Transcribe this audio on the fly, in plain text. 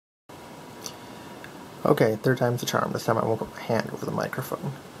Okay, third time's the charm. This time I won't put my hand over the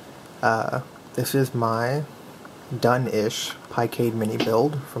microphone. This is my done-ish Picade Mini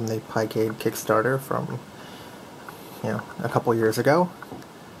build from the Picade Kickstarter from, a couple years ago.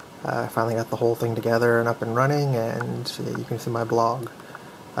 I finally got the whole thing together and up and running, and you can see my blog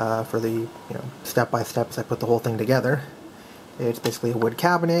for the, step-by-steps I put the whole thing together. It's basically a wood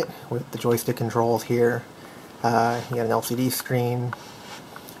cabinet with the joystick controls here. You got an LCD screen.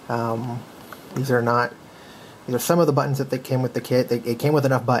 These are some of the buttons that came with the kit. It came with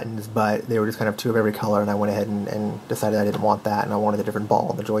enough buttons, but they were just kind of two of every color, and I went ahead and decided I didn't want that, and I wanted a different ball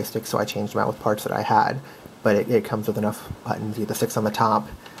on the joystick, so I changed them out with parts that I had. But it comes with enough buttons. You have the 6 on the top,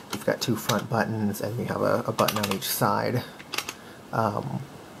 you've got 2 front buttons, and you have a button on each side. And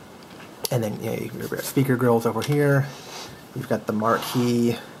then you've got speaker grills over here. You've got the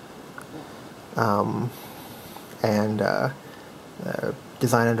marquee,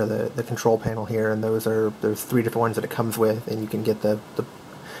 design under the control panel here, and there's 3 different ones that it comes with, and you can get the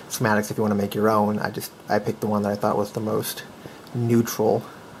schematics if you want to make your own. I picked the one that I thought was the most neutral.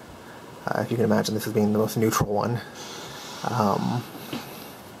 If you can imagine this as being the most neutral one.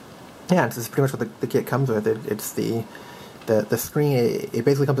 This is pretty much what the kit comes with. It's the screen. It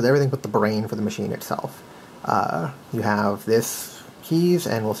basically comes with everything but the brain for the machine itself. You have this keys,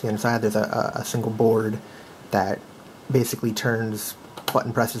 and we'll see inside there's a single board that basically turns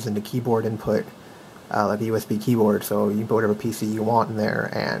button presses into keyboard input, like a USB keyboard, so you can put whatever PC you want in there,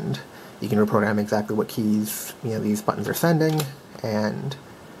 and you can reprogram exactly what keys these buttons are sending, and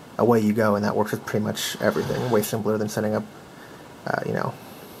away you go, and that works with pretty much everything. Way simpler than setting up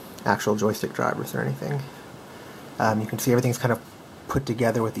actual joystick drivers or anything. You can see everything's kind of put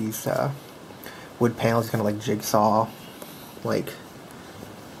together with these wood panels, kind of like jigsaw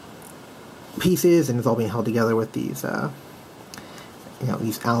pieces, and it's all being held together with these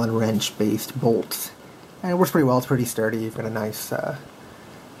these Allen wrench based bolts, and it works pretty well. It's pretty sturdy. You've got a nice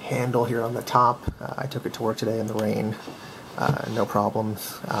handle here on the top. I took it to work today in the rain, no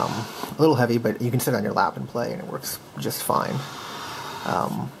problems. A little heavy, but you can sit on your lap and play, and it works just fine.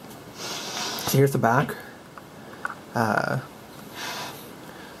 So here's the back. Let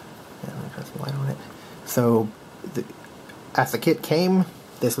me put some light on it. So as the kit came,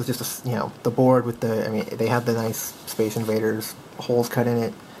 this was just the board with they had the nice Space Invaders holes cut in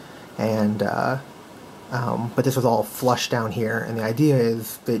it, and but this was all flush down here, and the idea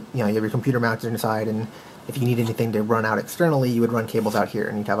is that you have your computer mounted inside, and if you need anything to run out externally, you would run cables out here,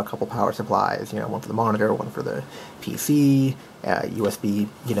 and you'd have a couple power supplies, one for the monitor, one for the PC, USB,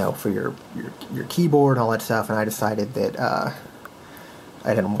 for your keyboard, all that stuff, and I decided that I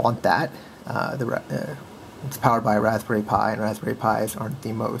didn't want that. It's powered by a Raspberry Pi, and Raspberry Pis aren't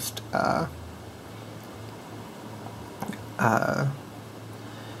the most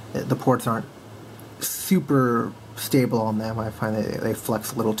the ports aren't super stable on them. I find that they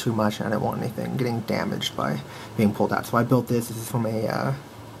flex a little too much, and I didn't want anything getting damaged by being pulled out. So I built this. This is from the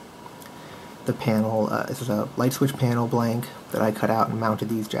panel. This is a light switch panel blank that I cut out and mounted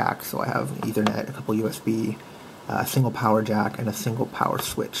these jacks. So I have Ethernet, a couple USB, a single power jack, and a single power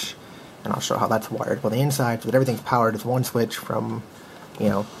switch. And I'll show how that's wired. Well, the inside, so that everything's powered, is one switch from,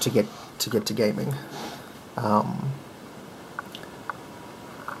 to get to gaming.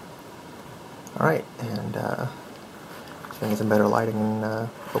 All right, and let's bring some better lighting and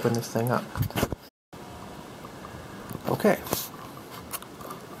open this thing up. Okay,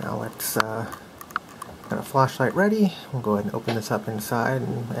 now let's got a flashlight ready. We'll go ahead and open this up inside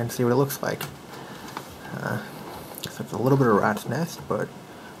and see what it looks like. So it's a little bit of a rat's nest, but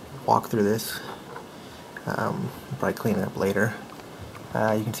walk through this. Probably clean it up later.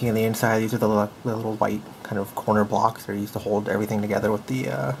 You can see on the inside, these are the little white kind of corner blocks. They're used to hold everything together with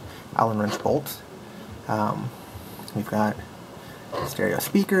the Allen wrench bolts. We've got stereo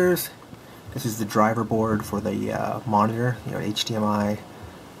speakers. This is the driver board for the monitor. HDMI,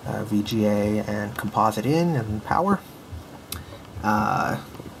 VGA, and composite in and power.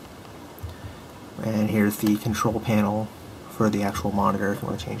 And here's the control panel for the actual monitor if you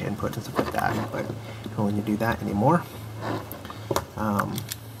want to change inputs and stuff like that, but you don't need to do that anymore.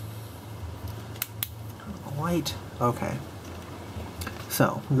 Light. Okay.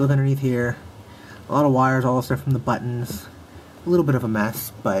 So, we look underneath here. A lot of wires, all the stuff from the buttons. A little bit of a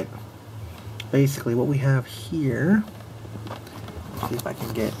mess, but basically what we have here, let's see if I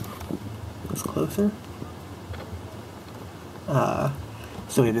can get this closer. So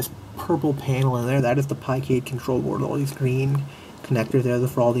we have this purple panel in there. That is the Picade control board. All these green connectors there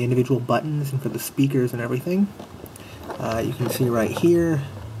for all the individual buttons and for the speakers and everything. You can see right here,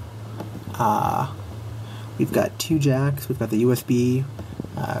 we've got 2 jacks. We've got the USB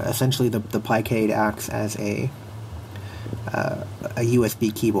Essentially, the Picade acts as a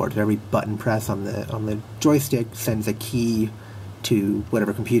USB keyboard. Every button press on the joystick sends a key to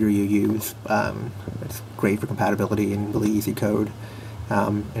whatever computer you use. It's great for compatibility and really easy code,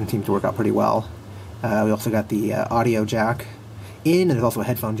 and seems to work out pretty well. We also got the audio jack in, and there's also a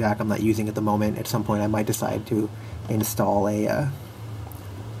headphone jack I'm not using at the moment. At some point I might decide to install a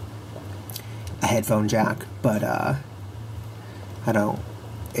headphone jack, but I don't,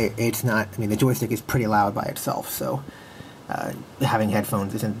 it's not, I mean, the joystick is pretty loud by itself, so having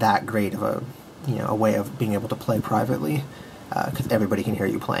headphones isn't that great of a, a way of being able to play privately, because everybody can hear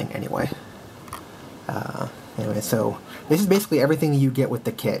you playing anyway. Anyway, so this is basically everything you get with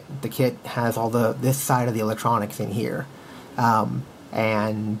the kit. The kit has all this side of the electronics in here,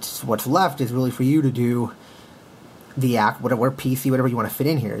 and what's left is really for you to do the whatever PC, whatever you want to fit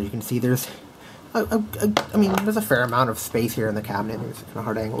in here. You can see there's I mean, there's a fair amount of space here in the cabinet. It's kind of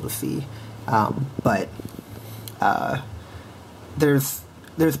hard angle to see, but there's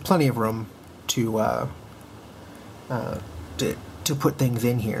plenty of room to put things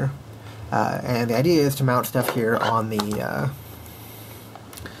in here, and the idea is to mount stuff here on the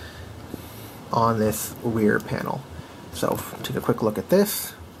on this rear panel. So take a quick look at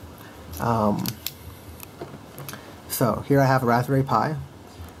this. So here I have a Raspberry Pi.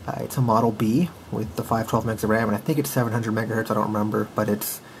 It's a Model B with the 512 megs of RAM, and I think it's 700 megahertz, I don't remember, but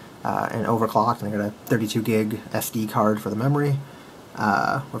it's an overclocked, and I got a 32 gig SD card for the memory,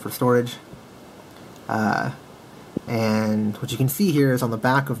 or for storage. And what you can see here is on the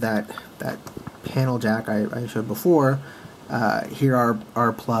back of that panel jack I showed before, here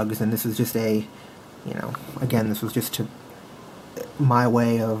are plugs, and this is just a, again, this was just my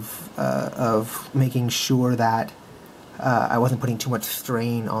way of making sure that I wasn't putting too much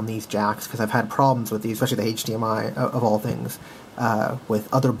strain on these jacks, because I've had problems with these, especially the HDMI of all things,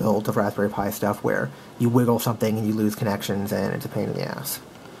 with other builds of Raspberry Pi stuff where you wiggle something and you lose connections and it's a pain in the ass.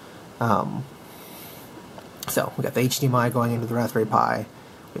 So we got the HDMI going into the Raspberry Pi.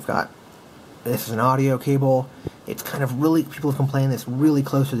 We've got, this is an audio cable. It's kind of really, people have complained it's really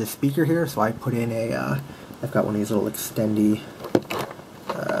close to the speaker here, so I put in I've got one of these little extendy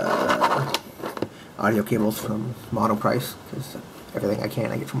audio cables from Monoprice, because everything I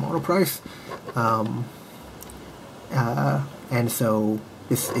get from Monoprice. And so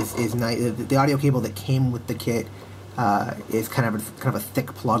this is nice. The audio cable that came with the kit is kind of a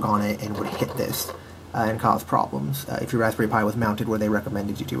thick plug on it, and would hit this and cause problems if your Raspberry Pi was mounted where they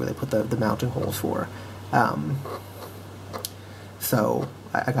recommended you to, where they put the mounting holes for. So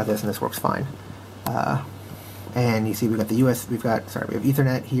I got this, and this works fine. And you see we have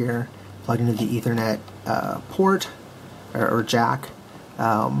Ethernet here, plugged into the Ethernet port or jack,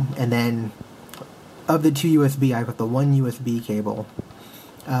 and then of the two USB, I've got the one USB cable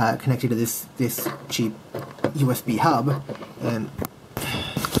connected to this cheap USB hub. And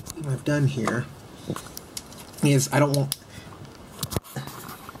what I've done here is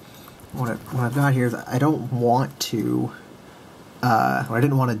what I've got here is I don't want to, or I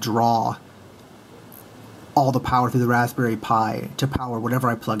didn't want to draw all the power through the Raspberry Pi to power whatever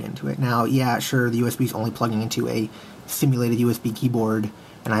I plug into it. Now, yeah, sure, the USB is only plugging into a simulated USB keyboard,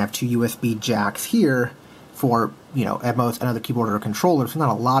 and I have two USB jacks here for, at most another keyboard or a controller, so not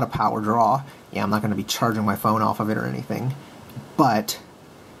a lot of power draw. Yeah, I'm not going to be charging my phone off of it or anything, but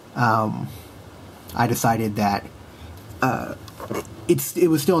I decided that it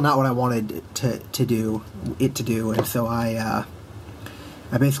was still not what I wanted to do, and so I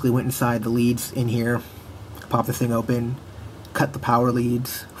basically went inside the leads in here, popped this thing open, cut the power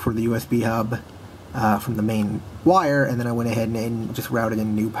leads for the USB hub from the main wire, and then I went ahead and just routed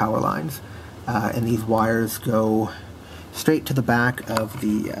in new power lines. And these wires go straight to the back of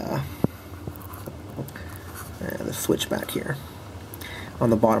the switch back here on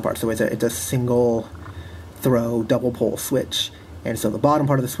the bottom part. So it's a single throw double pole switch, and so the bottom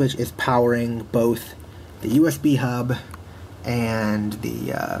part of the switch is powering both the USB hub and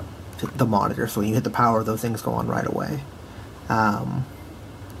the monitor. So when you hit the power, those things go on right away. And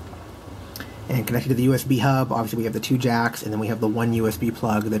connected to the USB hub, obviously we have the two jacks, and then we have the one USB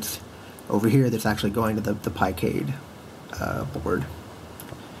plug that's over here that's actually going to the Picade board.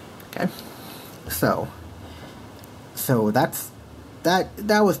 Okay, so that's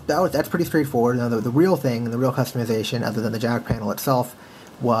pretty straightforward. Now the real thing, the real customization, other than the jack panel itself,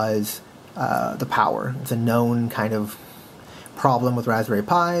 was the power. It's a known kind of problem with Raspberry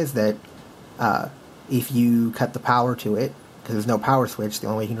Pis that if you cut the power to it, because there's no power switch, the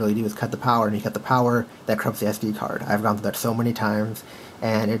only way you can really do is cut the power, and you cut the power, that corrupts the SD card. I've gone through that so many times,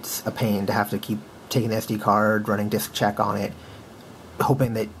 and it's a pain to have to keep taking the SD card, running disk check on it,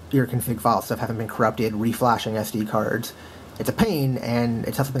 hoping that your config file stuff haven't been corrupted, reflashing SD cards. It's a pain, and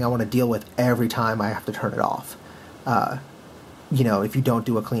it's not something I want to deal with every time I have to turn it off. You know, if you don't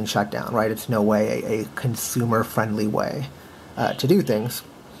do a clean shutdown, right? It's no way a consumer-friendly way to do things.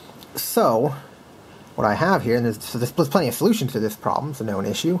 So, what I have here, and there's plenty of solutions to this problem, so no an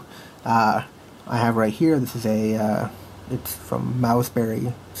issue. I have right here, this is it's from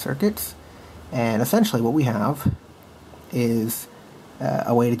Mausberry circuits, and essentially what we have is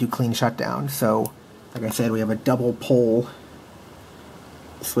a way to do clean shutdown. So, like I said, we have a double pole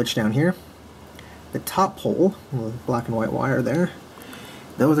switch down here. The top pole, with black and white wire there,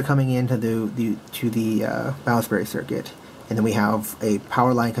 those are coming into the Mausberry circuit, and then we have a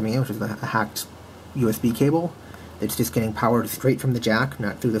power line coming in, which is a hacked USB cable. It's just getting powered straight from the jack,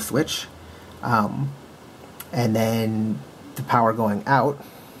 not through the switch, and then the power going out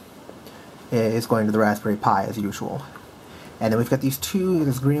is going to the Raspberry Pi as usual. And then we've got these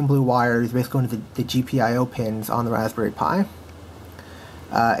this green and blue wires basically going to the GPIO pins on the Raspberry Pi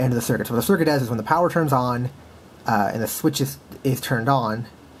into the circuit. So what the circuit does is when the power turns on and the switch is turned on,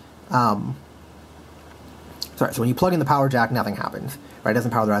 so when you plug in the power jack, nothing happens, right? It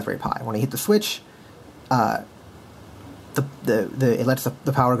doesn't power the Raspberry Pi. When you hit the switch, it lets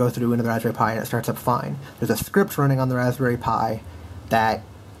the power go through into the Raspberry Pi and it starts up fine. There's a script running on the Raspberry Pi that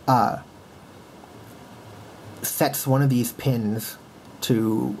sets one of these pins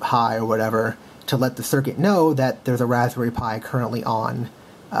to high or whatever to let the circuit know that there's a Raspberry Pi currently on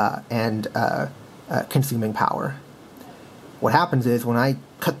and consuming power. What happens is when I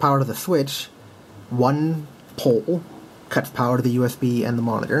cut power to the switch, one pole cuts power to the USB and the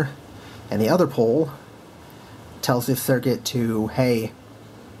monitor, and the other pole tells this circuit to, hey,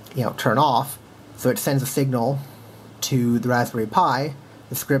 you know, turn off. So it sends a signal to the Raspberry Pi.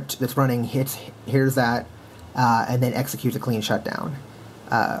 The script that's running hears that, and then executes a clean shutdown.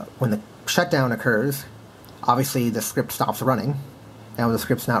 When the shutdown occurs, obviously the script stops running, and when the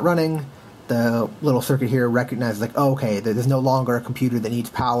script's not running, the little circuit here recognizes, like, oh, okay, there's no longer a computer that needs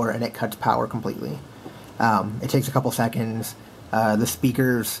power, and it cuts power completely. It takes a couple seconds. The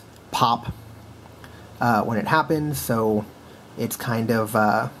speakers pop when it happens, so it's kind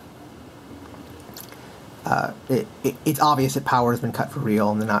of it's obvious that power has been cut for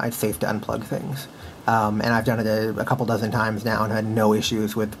real, and then it's safe to unplug things. And I've done it a couple dozen times now and had no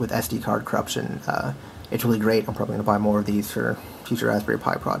issues with SD card corruption. It's really great. I'm probably going to buy more of these for future Raspberry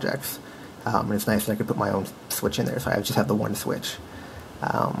Pi projects. And it's nice that I could put my own switch in there, so I just have the one switch.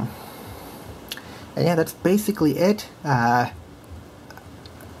 And yeah, that's basically it. Why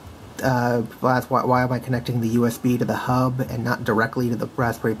am I connecting the USB to the hub and not directly to the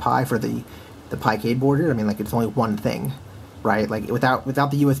Raspberry Pi for the Picade board here? I mean, like, it's only one thing, right? Like, without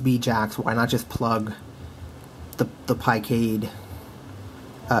the USB jacks, why not just plug the Picade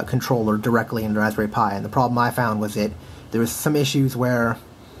controller directly into Raspberry Pi? And the problem I found was that there was some issues where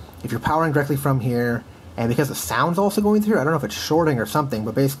if you're powering directly from here, and because the sound's also going through, I don't know if it's shorting or something,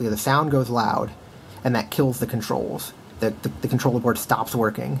 but basically the sound goes loud, and that kills the controls. The controller board stops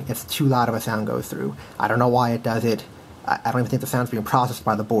working. It's too loud of a sound goes through. I don't know why it does it. I don't even think the sound's being processed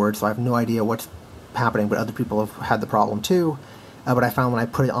by the board, so I have no idea what's happening, but other people have had the problem too. But I found when I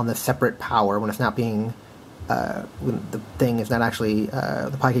put it on the separate power, when it's not being, when the thing is not actually,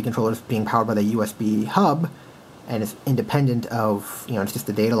 the Picade controller is being powered by the USB hub, and it's independent of, you know, it's just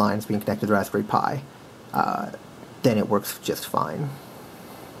the data lines being connected to the Raspberry Pi, then it works just fine.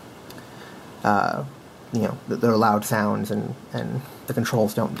 You know, there are loud sounds, and the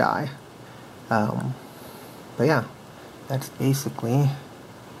controls don't die. But yeah, that's basically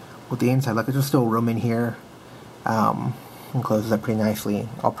what the inside looks like. There's still room in here, and closes up pretty nicely.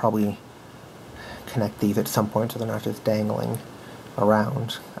 I'll probably connect these at some point so they're not just dangling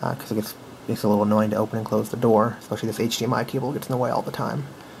around, because it gets a little annoying to open and close the door, especially this HDMI cable gets in the way all the time.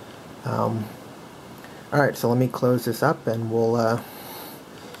 Alright, so let me close this up, and we'll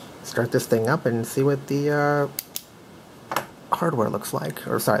start this thing up and see what the hardware looks like,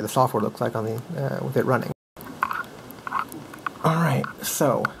 or sorry, the software looks like on the with it running. Alright,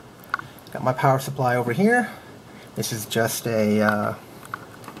 so got my power supply over here. This is just a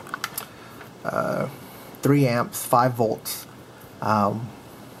 3 amps, 5 volts. Got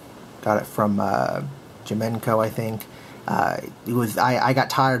it from Jemenko, I think. I got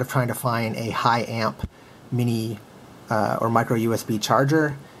tired of trying to find a high amp mini or micro USB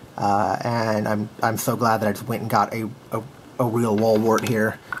charger, and I'm so glad that I just went and got a real wall wart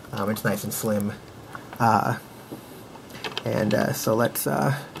here. It's nice and slim. So let's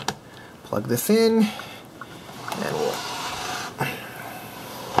plug this in, and we'll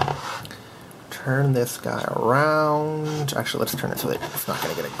turn this guy around. Actually, let's turn it so that it's not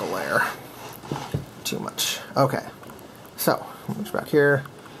going to get a glare too much. Okay, so move back here,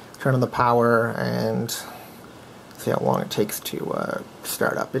 turn on the power, and see how long it takes to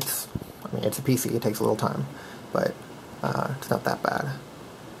start up. I mean, it's a PC, it takes a little time, but it's not that bad.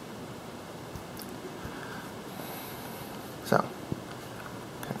 So,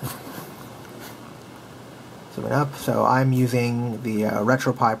 zooming up. So I'm using the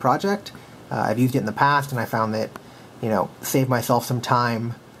RetroPie Project. I've used it in the past, and I found that, you know, saved myself some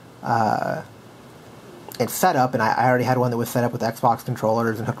time in setup, and I already had one that was set up with Xbox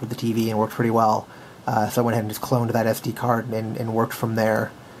controllers and hooked with the TV and worked pretty well. So I went ahead and just cloned that SD card and worked from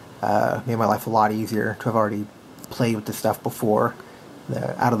there. Made my life a lot easier to have already played with this stuff before.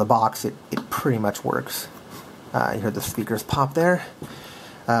 Out of the box, it pretty much works. You heard the speakers pop there.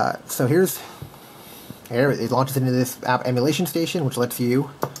 So here it launches into this app emulation station, which lets you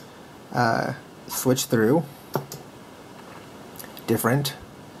switch through different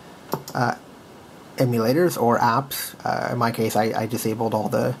emulators or apps. In my case, I disabled all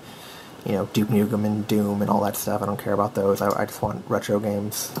the, you know, Duke Nukem and Doom and all that stuff. I don't care about those. I just want retro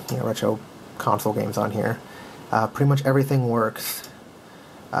games, you know, retro console games on here. Pretty much everything works.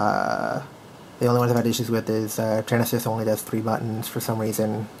 The only ones I've had issues with is Genesis only does 3 buttons for some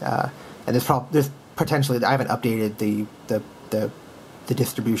reason, and there's potentially, I haven't updated the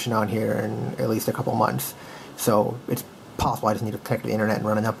distribution on here in at least a couple months, so it's possible I just need to connect to the internet and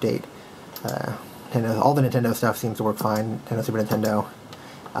run an update. All the Nintendo stuff seems to work fine. Nintendo, Super Nintendo.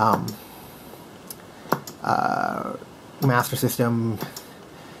 Master System,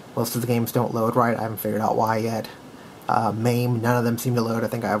 most of the games don't load right. I haven't figured out why yet. MAME, none of them seem to load. I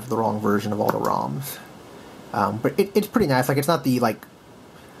think I have the wrong version of all the ROMs. But it's pretty nice. Like, it's not the, like,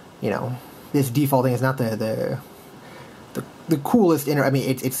 you know, this default thing is not the coolest I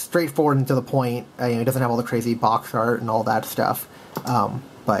mean, it's straightforward and to the point. You know, it doesn't have all the crazy box art and all that stuff.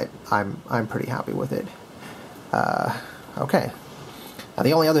 But I'm pretty happy with it. Okay. Now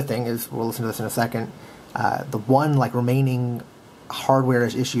the only other thing is, we'll listen to this in a second, the one, like, remaining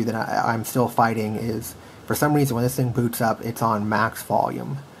hardware-ish issue that I'm still fighting is, for some reason, when this thing boots up, it's on max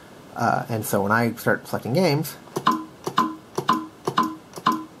volume. And so when I start selecting games,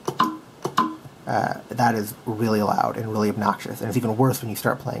 that is really loud and really obnoxious, and it's even worse when you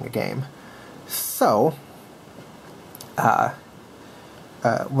start playing a game. So, the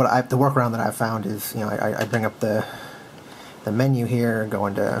workaround that I've found is, you know, I bring up the menu here, go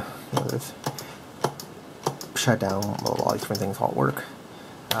into, you know, this shutdown, all these different things all work.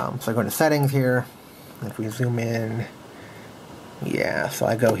 So I go into settings here. If we zoom in, yeah, so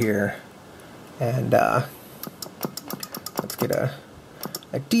I go here, and let's get a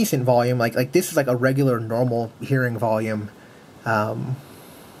decent volume. Like this is like a regular, normal hearing volume, and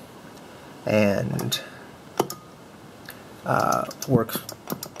works.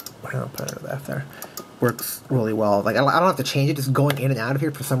 I don't put it F there. Works really well. Like, I don't have to change it. Just going in and out of here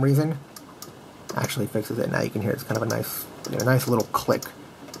for some reason actually fixes it. Now you can hear it's kind of a nice, you know, nice little click.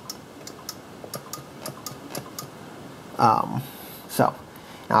 So,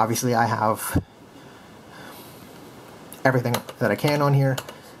 now obviously I have everything that I can on here,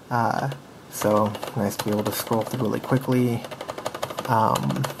 so nice to be able to scroll through really quickly.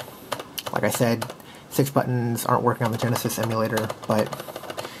 Like I said, 6 buttons aren't working on the Genesis emulator, but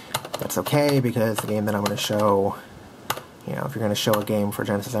that's okay, because the game that I'm going to show, you know, if you're going to show a game for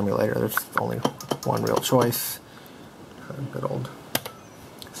Genesis emulator, there's only one real choice. Good old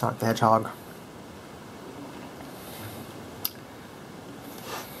Sonic the Hedgehog.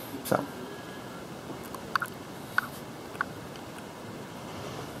 So,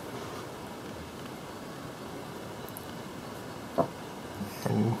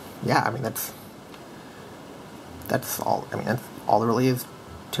 and yeah, I mean, that's all. I mean, that's all there really is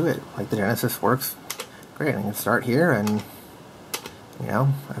to it. Like, the Genesis works great. I can start here, and, you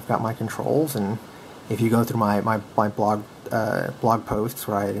know, I've got my controls, and if you go through my blog posts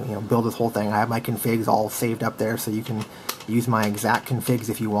where I, you know, build this whole thing, I have my configs all saved up there, so you can use my exact configs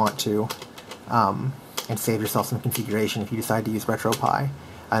if you want to, and save yourself some configuration if you decide to use RetroPie.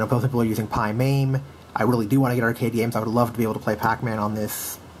 I know most people are using Pi MAME. I really do want to get arcade games. I would love to be able to play Pac-Man on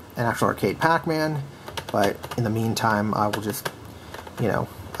this, an actual arcade Pac-Man, but in the meantime, I will just, you know,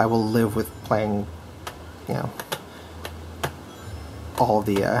 I will live with playing, you know, all of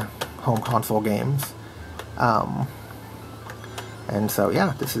the home console games. And so,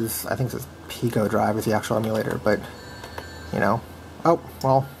 yeah, this is, I think this is Pico Drive is the actual emulator, but, you know, oh,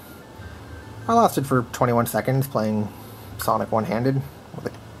 well, I lasted for 21 seconds playing Sonic one-handed,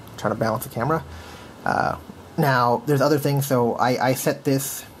 trying to balance the camera. Now, there's other things, so I set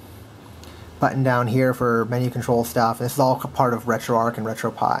this button down here for menu control stuff. This is all part of RetroArch and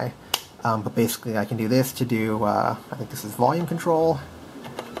RetroPie. But basically I can do this to do, I think this is volume control.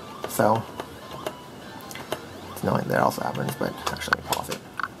 So, it's knowing that also happens, but actually let me pause it.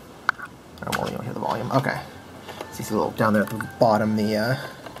 I'm only going to hear the volume. Okay. So you see a little down there at the bottom, the,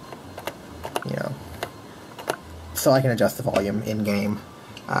 you know, so I can adjust the volume in-game.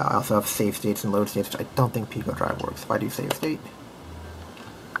 I also have save states and load states, which I don't think Pico Drive works. If I do save state,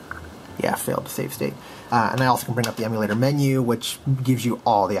 yeah, failed to save state. And I also can bring up the emulator menu, which gives you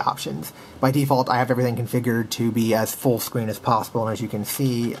all the options. By default, I have everything configured to be as full screen as possible, and as you can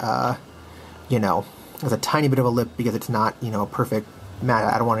see, you know, there's a tiny bit of a lip because it's not, you know, perfect.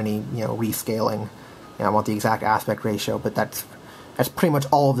 I don't want any, you know, rescaling. You know, I want the exact aspect ratio, but that's pretty much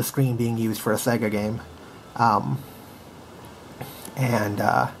all of the screen being used for a Sega game.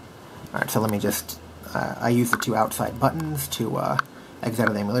 Alright, so let me just, I use the two outside buttons to exit out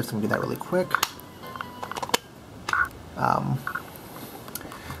of the emulator, so I'm going to do that really quick.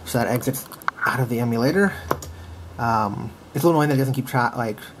 So that exits out of the emulator. It's a little annoying that it doesn't keep track,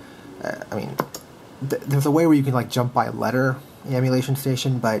 like, I mean, there's a way where you can, like, jump by letter in the emulation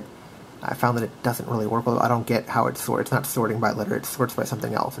station, but I found that it doesn't really work well. I don't get how it's sorted. It's not sorting by letter, it sorts by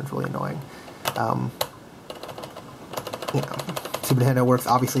something else, and it's really annoying. You know, Super Nintendo works,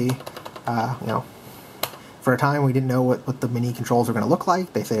 obviously, you know, for a time we didn't know what the mini controls were going to look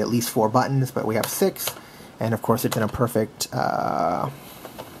like. They say at least 4 buttons, but we have 6, and of course it's in a perfect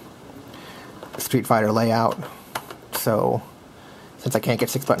Street Fighter layout. So, since I can't get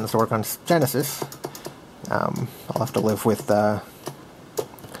 6 buttons to work on Genesis, I'll have to live with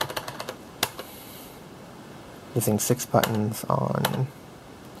using 6 buttons on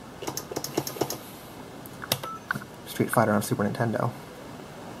Street Fighter on Super Nintendo.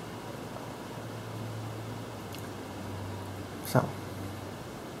 So.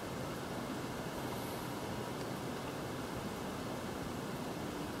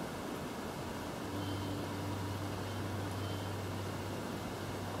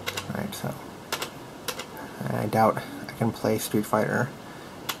 Alright, so. I doubt I can play Street Fighter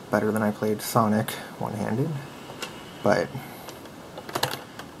better than I played Sonic one-handed, but,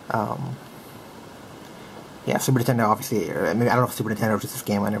 yeah, Super Nintendo, obviously, I mean, I don't know if Super Nintendo is just this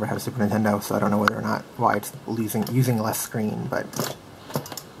game. I never had a Super Nintendo, so I don't know whether or not why it's using less screen, but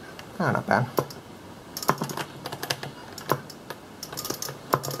not bad.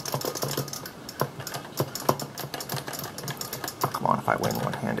 Come on, if I win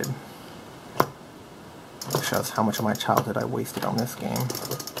one-handed. It shows how much of my childhood I wasted on this game.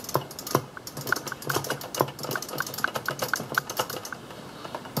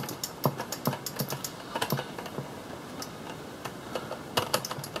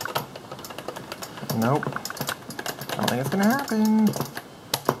 Nope. I don't think it's gonna happen.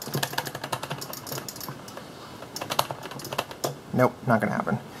 Nope, not gonna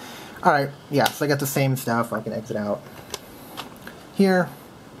happen. Alright, yeah, so I got the same stuff. I can exit out here.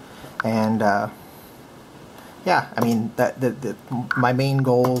 And, yeah, I mean, my main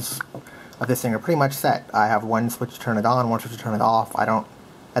goals of this thing are pretty much set. I have one switch to turn it on, one switch to turn it off. I don't,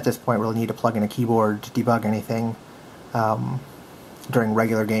 at this point, really need to plug in a keyboard to debug anything. During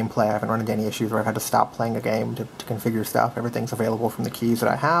regular gameplay, I haven't run into any issues where I've had to stop playing a game to configure stuff. Everything's available from the keys that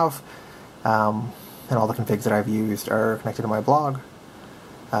I have, and all the configs that I've used are connected to my blog.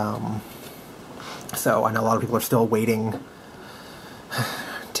 So I know a lot of people are still waiting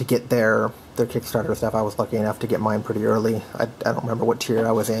to get their Kickstarter stuff. I was lucky enough to get mine pretty early. I don't remember what tier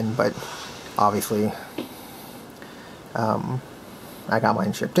I was in, but obviously I got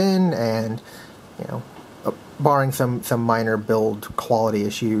mine shipped in, and, you know, barring some minor build quality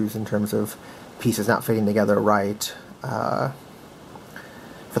issues in terms of pieces not fitting together right, for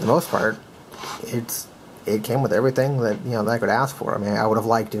the most part, it came with everything that, you know, that I could ask for. I mean, I would have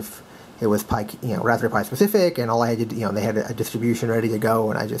liked if it was Raspberry Pi specific, and all I had to, you know, they had a distribution ready to go,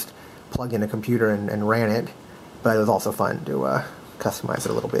 and I just plugged in a computer and ran it. But it was also fun to customize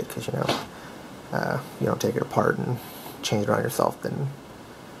it a little bit, because, you know, you don't take it apart and change it on yourself, then,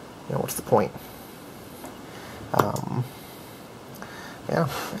 you know, what's the point? Yeah,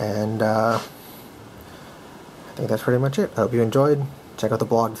 and I think that's pretty much it. I hope you enjoyed. Check out the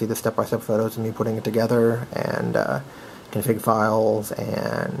blog to see the step-by-step photos of me putting it together, and config files,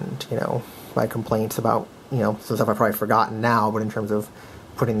 and, you know, my complaints about, you know, some stuff I've probably forgotten now, but in terms of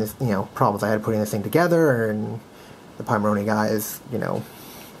putting this, you know, problems I had putting this thing together, and the Pimeroni guys, you know,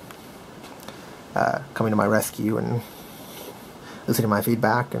 coming to my rescue and listening to my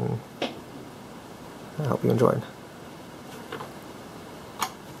feedback, and I hope you enjoyed.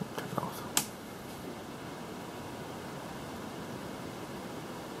 Turn it off.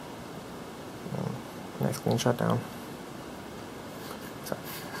 fucking shutdown. So.